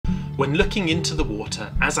When looking into the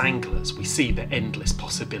water, as anglers, we see the endless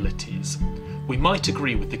possibilities. We might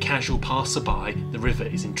agree with the casual passerby the river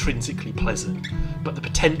is intrinsically pleasant, but the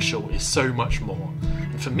potential is so much more.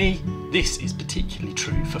 And for me, this is particularly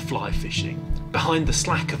true for fly fishing. Behind the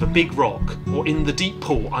slack of a big rock, or in the deep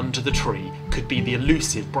pool under the tree, could be the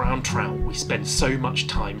elusive brown trout we spend so much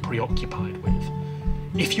time preoccupied with.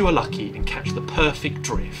 If you are lucky and catch the perfect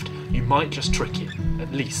drift, you might just trick it.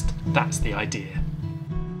 At least, that's the idea.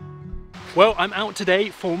 Well, I'm out today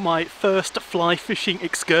for my first fly fishing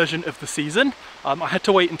excursion of the season. I had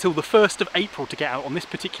to wait until the 1st of April to get out on this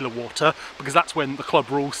particular water because that's when the club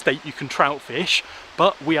rules state you can trout fish,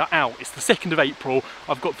 but we are out. It's the 2nd of April.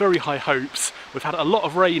 I've got very high hopes. We've had a lot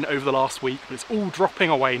of rain over the last week, but it's all dropping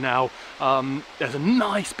away now. There's a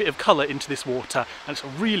nice bit of colour into this water and it's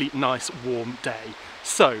a really nice warm day.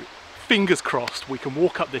 So, fingers crossed we can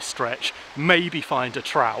walk up this stretch, maybe find a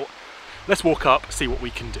trout. Let's walk up, see what we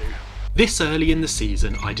can do. This early in the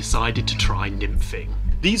season, I decided to try nymphing.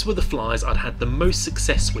 These were the flies I'd had the most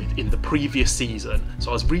success with in the previous season, so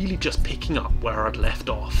I was really just picking up where I'd left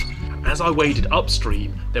off. As I waded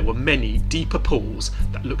upstream, there were many deeper pools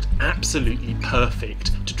that looked absolutely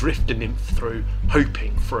perfect to drift a nymph through,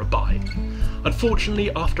 hoping for a bite.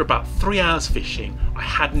 Unfortunately, after about 3 hours fishing, I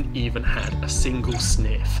hadn't even had a single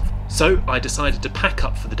sniff. So I decided to pack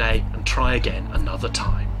up for the day and try again another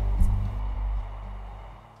time.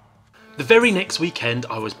 The very next weekend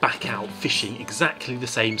I was back out fishing exactly the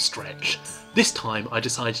same stretch. This time I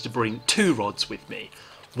decided to bring 2 rods with me.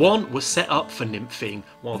 One was set up for nymphing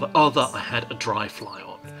while the other I had a dry fly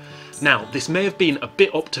on. Now this may have been a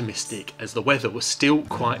bit optimistic as the weather was still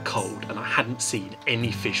quite cold and I hadn't seen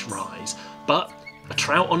any fish rise, but a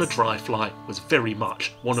trout on a dry fly was very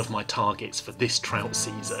much one of my targets for this trout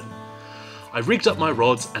season. I rigged up my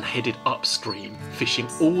rods and headed upstream, fishing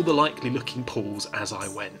all the likely looking pools as I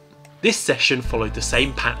went. This session followed the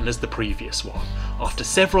same pattern as the previous one. After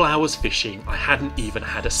several hours fishing, I hadn't even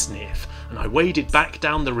had a sniff, and I waded back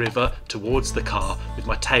down the river towards the car with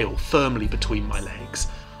my tail firmly between my legs.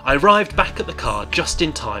 I arrived back at the car just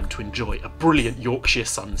in time to enjoy a brilliant Yorkshire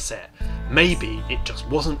sunset. Maybe it just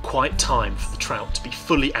wasn't quite time for the trout to be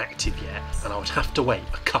fully active yet, and I would have to wait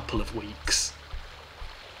a couple of weeks.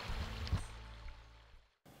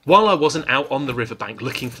 While I wasn't out on the riverbank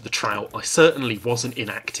looking for the trout, I certainly wasn't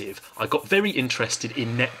inactive. I got very interested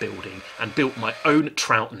in net building and built my own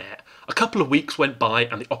trout net. A couple of weeks went by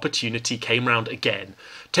and the opportunity came round again.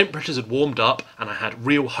 Temperatures had warmed up and I had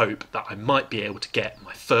real hope that I might be able to get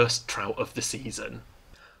my first trout of the season.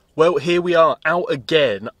 Well, here we are out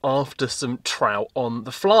again after some trout on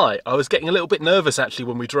the fly. I was getting a little bit nervous actually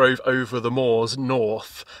when we drove over the moors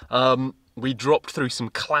north. We dropped through some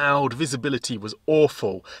cloud, visibility was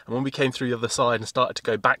awful, and when we came through the other side and started to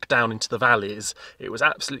go back down into the valleys, it was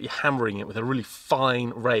absolutely hammering it with a really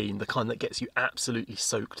fine rain, the kind that gets you absolutely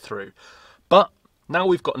soaked through. But now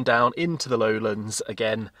we've gotten down into the lowlands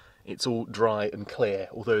again, it's all dry and clear,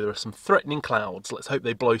 although there are some threatening clouds. Let's hope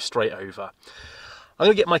they blow straight over. I'm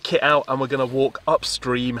going to get my kit out and we're going to walk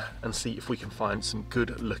upstream and see if we can find some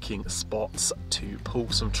good looking spots to pull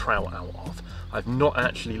some trout out of. I've not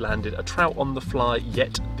actually landed a trout on the fly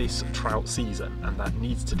yet this trout season, and that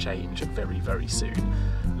needs to change very, very soon.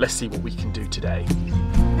 Let's see what we can do today.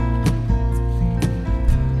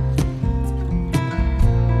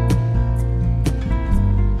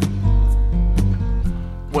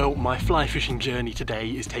 Well, my fly fishing journey today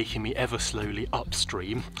is taking me ever slowly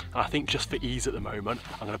upstream. I think just for ease at the moment,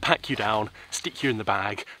 I'm going to pack you down, stick you in the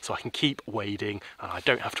bag so I can keep wading and I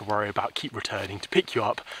don't have to worry about keep returning to pick you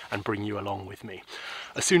up and bring you along with me.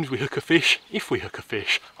 As soon as we hook a fish, if we hook a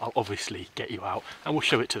fish, I'll obviously get you out and we'll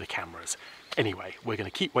show it to the cameras. Anyway, we're going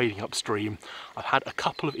to keep wading upstream. I've had a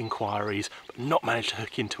couple of inquiries, but not managed to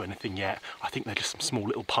hook into anything yet. I think they're just some small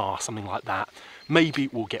little par, something like that. Maybe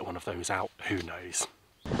we'll get one of those out, who knows.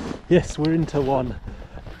 Yes, we're into one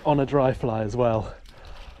on a dry fly as well.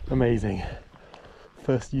 Amazing.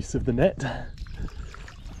 First use of the net.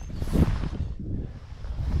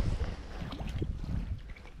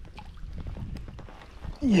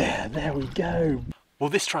 Yeah, there we go. Well,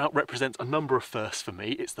 this trout represents a number of firsts for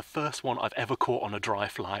me. It's the first one I've ever caught on a dry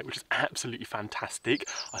fly, which is absolutely fantastic.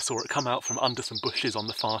 I saw it come out from under some bushes on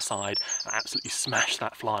the far side and absolutely smash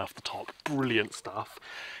that fly off the top. Brilliant stuff.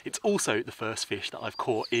 It's also the first fish that I've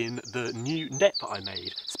caught in the new net that I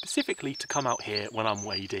made, specifically to come out here when I'm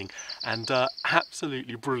wading, and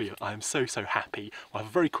absolutely brilliant. I am so happy. We'll have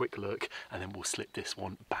a very quick look and then we'll slip this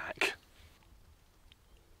one back.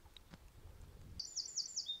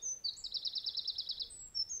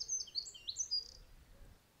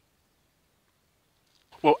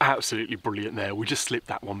 Well, absolutely brilliant there. We just slipped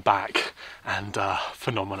that one back and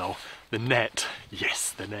phenomenal. The net,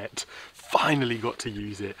 yes, the net. Finally got to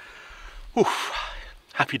use it. Oof.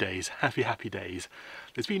 Happy days, happy days.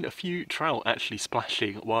 There's been a few trout actually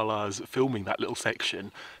splashing while I was filming that little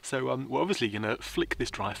section. So we're obviously gonna flick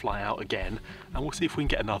this dry fly out again and we'll see if we can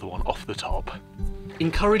get another one off the top.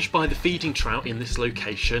 Encouraged by the feeding trout in this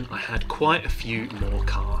location, I had quite a few more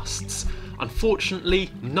casts. Unfortunately,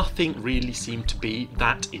 nothing really seemed to be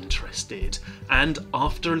that interested, and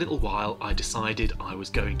after a little while I decided I was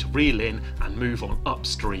going to reel in and move on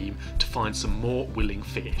upstream to find some more willing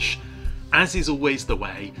fish. As is always the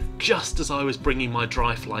way, just as I was bringing my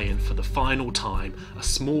dry fly in for the final time, a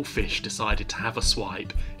small fish decided to have a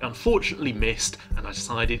swipe. It unfortunately missed, and I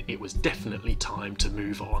decided it was definitely time to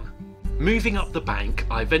move on. Moving up the bank,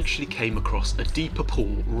 I eventually came across a deeper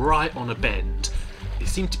pool right on a bend. There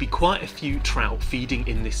seemed to be quite a few trout feeding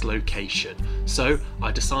in this location, so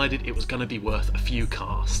I decided it was going to be worth a few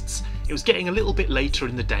casts. It was getting a little bit later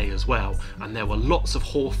in the day as well, and there were lots of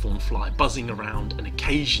hawthorn fly buzzing around and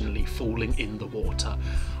occasionally falling in the water.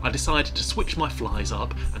 I decided to switch my flies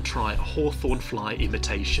up and try a hawthorn fly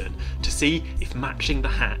imitation to see if matching the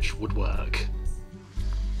hatch would work.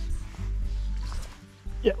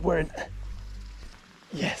 Yeah, we're in.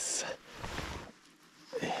 Yes.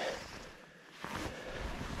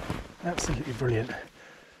 Absolutely brilliant.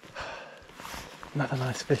 Another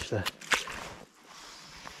nice fish there.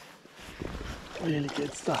 Really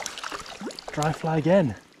good stuff. Dry fly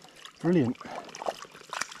again. Brilliant.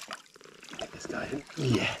 Get this guy in.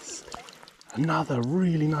 Yes. Another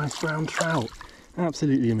really nice brown trout.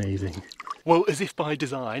 Absolutely amazing. Well, as if by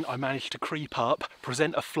design, I managed to creep up,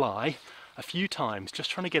 present a fly a few times, just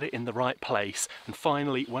trying to get it in the right place, and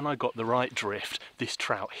finally when I got the right drift, this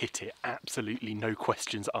trout hit it. Absolutely no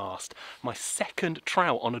questions asked. My second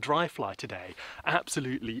trout on a dry fly today.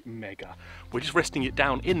 Absolutely mega. We're just resting it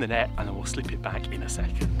down in the net and then we'll slip it back in a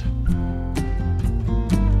second.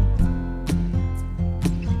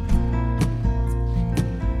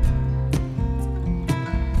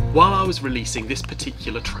 While I was releasing this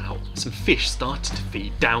particular trout, some fish started to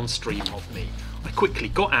feed downstream of me. I quickly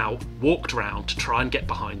got out, walked around to try and get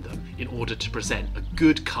behind them in order to present a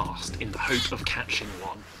good cast in the hope of catching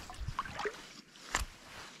one.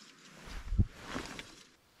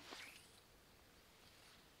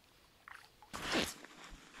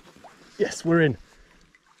 Yes, we're in.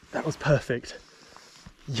 That was perfect.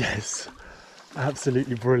 Yes,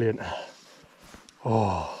 absolutely brilliant.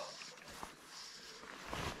 Oh,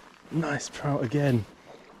 nice trout again.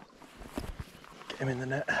 Get him in the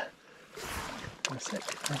net. In a sec,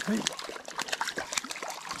 I think.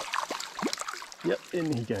 Yep,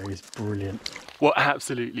 in he goes. Brilliant. Well,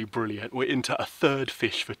 absolutely brilliant. We're into a third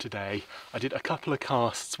fish for today. I did a couple of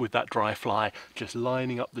casts with that dry fly, just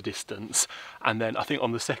lining up the distance, and then I think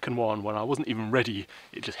on the second one, when I wasn't even ready,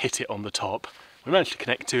 it just hit it on the top. We managed to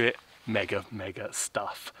connect to it. Mega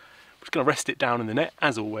stuff. I'm just going to rest it down in the net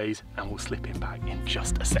as always, and we'll slip him back in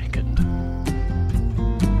just a second.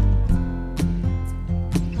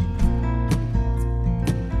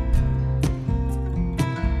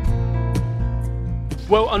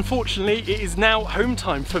 Well, unfortunately, it is now home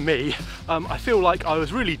time for me. I feel like I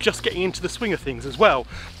was really just getting into the swing of things as well,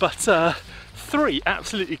 but three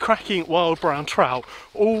absolutely cracking wild brown trout,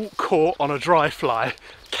 all caught on a dry fly.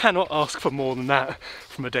 Cannot ask for more than that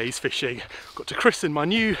from a day's fishing. Got to christen my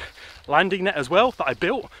new landing net as well that I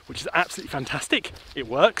built, which is absolutely fantastic. It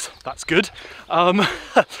works, that's good.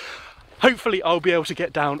 Hopefully I'll be able to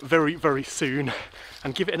get down very soon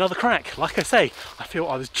and give it another crack. Like I say, I feel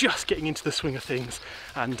I was just getting into the swing of things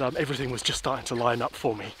and everything was just starting to line up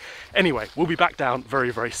for me. Anyway, we'll be back down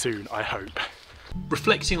very soon, I hope.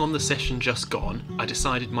 Reflecting on the session just gone, I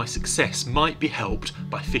decided my success might be helped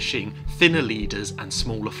by fishing thinner leaders and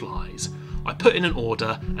smaller flies. I put in an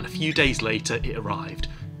order and a few days later it arrived,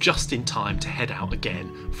 just in time to head out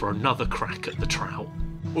again for another crack at the trout.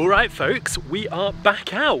 Alright folks, we are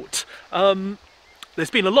back out. There's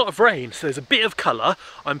been a lot of rain, so there's a bit of colour.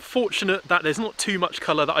 I'm fortunate that there's not too much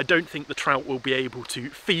colour that I don't think the trout will be able to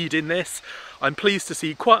feed in this. I'm pleased to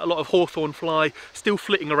see quite a lot of hawthorn fly still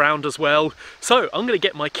flitting around as well. So I'm going to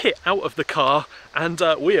get my kit out of the car and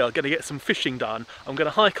we are going to get some fishing done. I'm going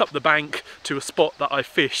to hike up the bank to a spot that I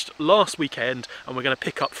fished last weekend and we're going to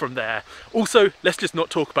pick up from there. Also, let's just not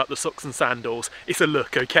talk about the socks and sandals. It's a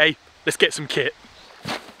look, okay? Let's get some kit.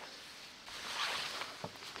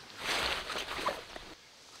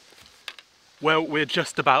 Well, we're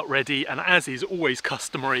just about ready, and as is always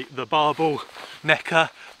customary, the barbel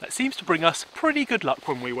necker, that seems to bring us pretty good luck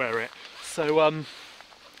when we wear it. So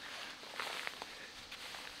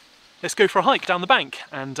let's go for a hike down the bank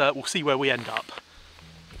and we'll see where we end up.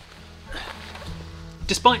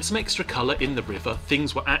 Despite some extra colour in the river,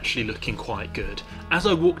 things were actually looking quite good. As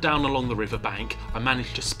I walked down along the riverbank, I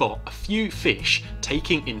managed to spot a few fish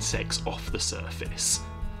taking insects off the surface.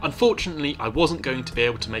 Unfortunately, I wasn't going to be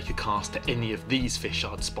able to make a cast at any of these fish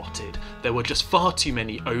I'd spotted. There were just far too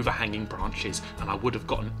many overhanging branches and I would have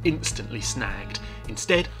gotten instantly snagged.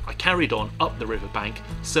 Instead, I carried on up the riverbank,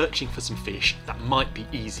 searching for some fish that might be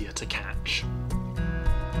easier to catch.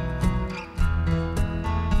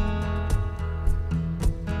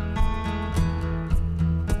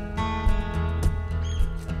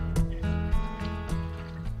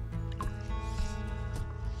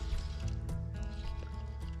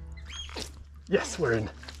 Yes, we're in.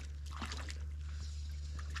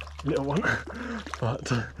 Little one, but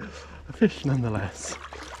a fish nonetheless.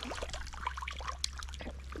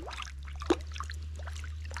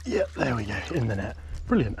 Yep, there we go, in the net.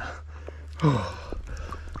 Brilliant. Oh,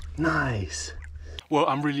 nice. Well,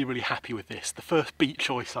 I'm really happy with this. The first beat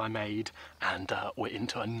choice I made, and we're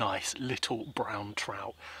into a nice little brown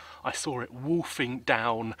trout. I saw it wolfing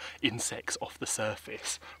down insects off the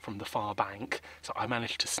surface from the far bank, so I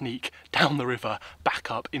managed to sneak down the river,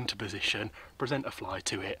 back up into position, present a fly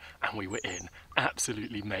to it, and we were in.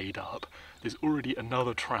 Absolutely made up. There's already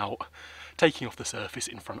another trout taking off the surface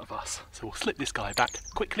in front of us, so we'll slip this guy back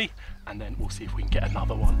quickly and then we'll see if we can get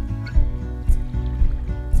another one.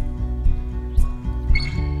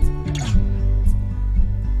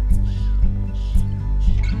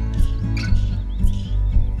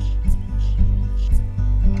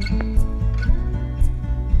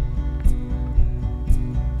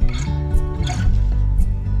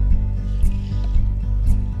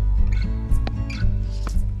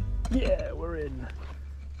 Yeah, we're in.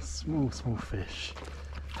 Small fish.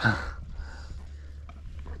 Yeah,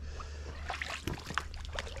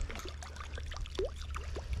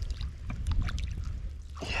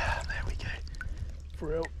 there we go. For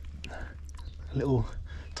real. A little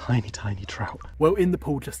tiny trout. Well, in the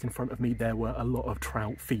pool just in front of me there were a lot of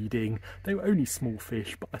trout feeding. They were only small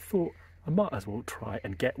fish, but I thought I might as well try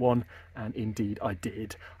and get one, and indeed I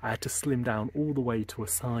did. I had to slim down all the way to a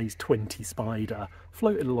size 20 spider,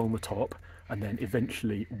 floated along the top, and then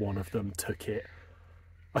eventually one of them took it.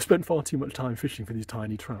 I spent far too much time fishing for these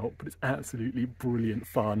tiny trout, but it's absolutely brilliant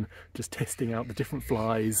fun just testing out the different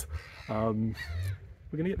flies. We're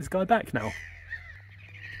gonna get this guy back now.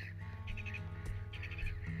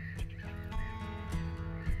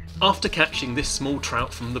 After catching this small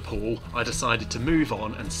trout from the pool, I decided to move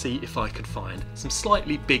on and see if I could find some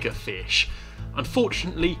slightly bigger fish.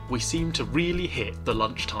 Unfortunately, we seemed to really hit the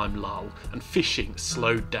lunchtime lull and fishing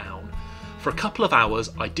slowed down. For a couple of hours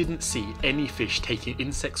I didn't see any fish taking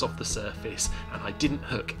insects off the surface and I didn't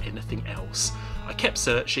hook anything else. I kept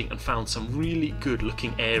searching and found some really good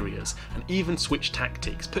looking areas and even switched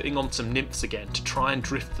tactics, putting on some nymphs again to try and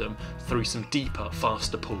drift them through some deeper,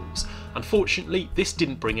 faster pools. Unfortunately, this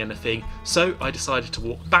didn't bring anything, so I decided to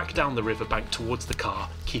walk back down the riverbank towards the car,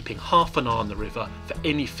 keeping half an eye on the river for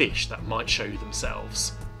any fish that might show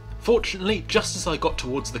themselves. Fortunately, just as I got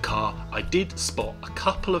towards the car, I did spot a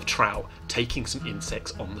couple of trout taking some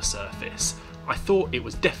insects on the surface. I thought it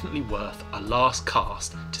was definitely worth a last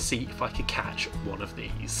cast to see if I could catch one of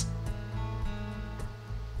these.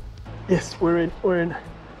 Yes, we're in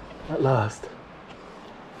at last.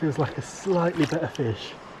 Feels like a slightly better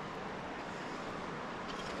fish.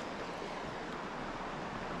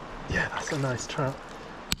 Yeah, that's a nice trout.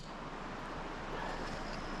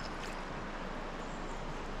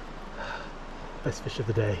 Best fish of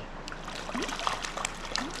the day.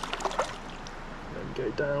 Then go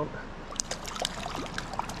down.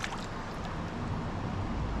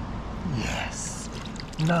 Yes,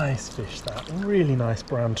 nice fish that. Really nice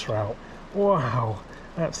brown trout. Wow,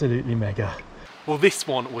 absolutely mega. Well, this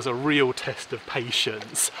one was a real test of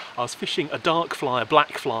patience. I was fishing a dark fly, a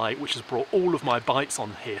black fly, which has brought all of my bites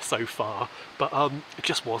on here so far, but it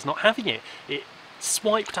just was not having it. It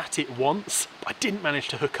swiped at it once, but I didn't manage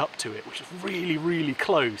to hook up to it, which was really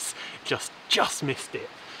close. Just missed it.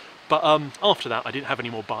 But after that, I didn't have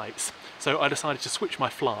any more bites. So I decided to switch my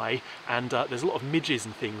fly, and there's a lot of midges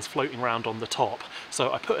and things floating around on the top.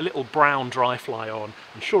 So I put a little brown dry fly on,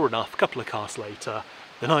 and sure enough, a couple of casts later,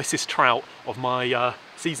 the nicest trout of my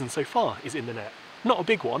season so far is in the net. Not a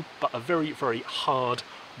big one, but a very hard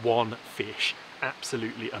one fish.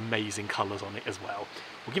 Absolutely amazing colours on it as well.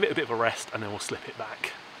 We'll give it a bit of a rest and then we'll slip it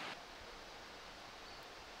back.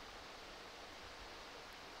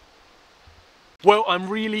 Well, I'm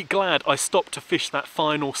really glad I stopped to fish that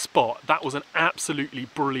final spot. That was an absolutely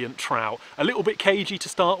brilliant trout. A little bit cagey to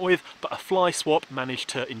start with, but a fly swap managed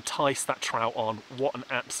to entice that trout on. What an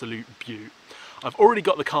absolute beaut. I've already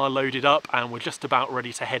got the car loaded up and we're just about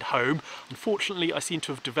ready to head home. Unfortunately, I seem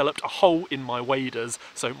to have developed a hole in my waders,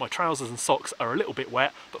 so my trousers and socks are a little bit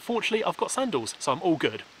wet, but fortunately I've got sandals, so I'm all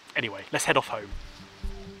good. Anyway, let's head off home.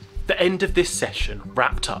 The end of this session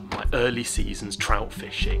wrapped up my early season's trout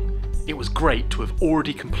fishing. It was great to have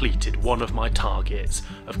already completed one of my targets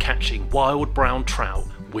of catching wild brown trout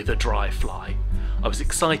with a dry fly. I was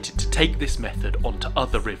excited to take this method onto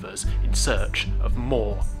other rivers in search of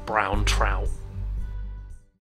more brown trout.